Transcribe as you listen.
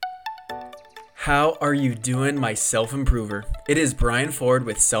How are you doing, my self-improver? It is Brian Ford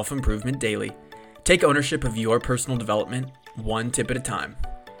with Self-Improvement Daily. Take ownership of your personal development, one tip at a time.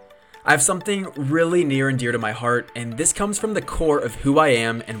 I have something really near and dear to my heart, and this comes from the core of who I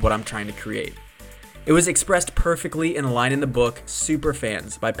am and what I'm trying to create. It was expressed perfectly in a line in the book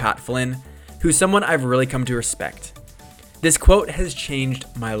Superfans by Pat Flynn, who's someone I've really come to respect. This quote has changed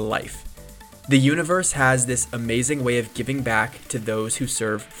my life. The universe has this amazing way of giving back to those who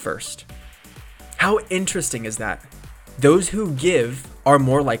serve first. How interesting is that? Those who give are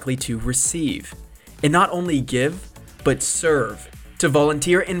more likely to receive. And not only give, but serve, to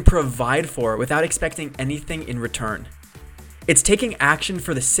volunteer and provide for without expecting anything in return. It's taking action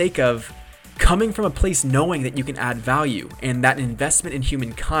for the sake of coming from a place knowing that you can add value and that investment in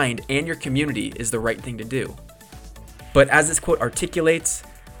humankind and your community is the right thing to do. But as this quote articulates,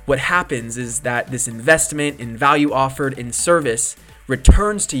 what happens is that this investment in value offered in service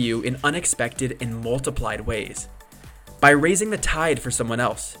returns to you in unexpected and multiplied ways. By raising the tide for someone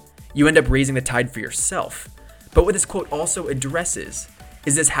else, you end up raising the tide for yourself. But what this quote also addresses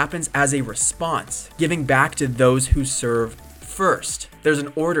is this happens as a response, giving back to those who serve first. There's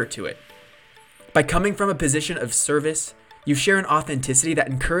an order to it. By coming from a position of service, you share an authenticity that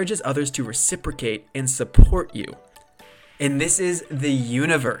encourages others to reciprocate and support you. And this is the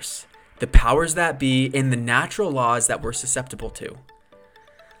universe, the powers that be, and the natural laws that we're susceptible to.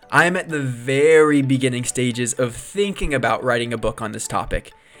 I am at the very beginning stages of thinking about writing a book on this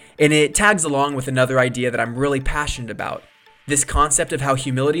topic, and it tags along with another idea that I'm really passionate about, this concept of how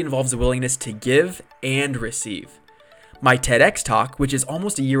humility involves a willingness to give and receive. My TEDx talk, which is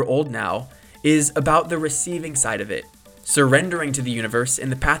almost a year old now, is about the receiving side of it, surrendering to the universe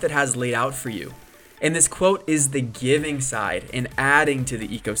and the path it has laid out for you. And this quote is the giving side and adding to the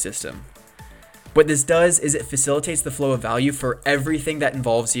ecosystem. What this does is it facilitates the flow of value for everything that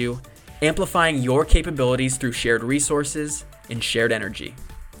involves you, amplifying your capabilities through shared resources and shared energy.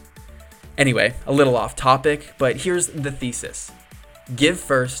 Anyway, a little off topic, but here's the thesis. Give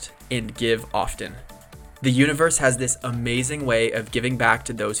first and give often. The universe has this amazing way of giving back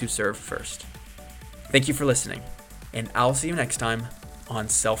to those who serve first. Thank you for listening, and I'll see you next time on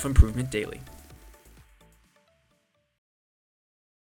Self-Improvement Daily.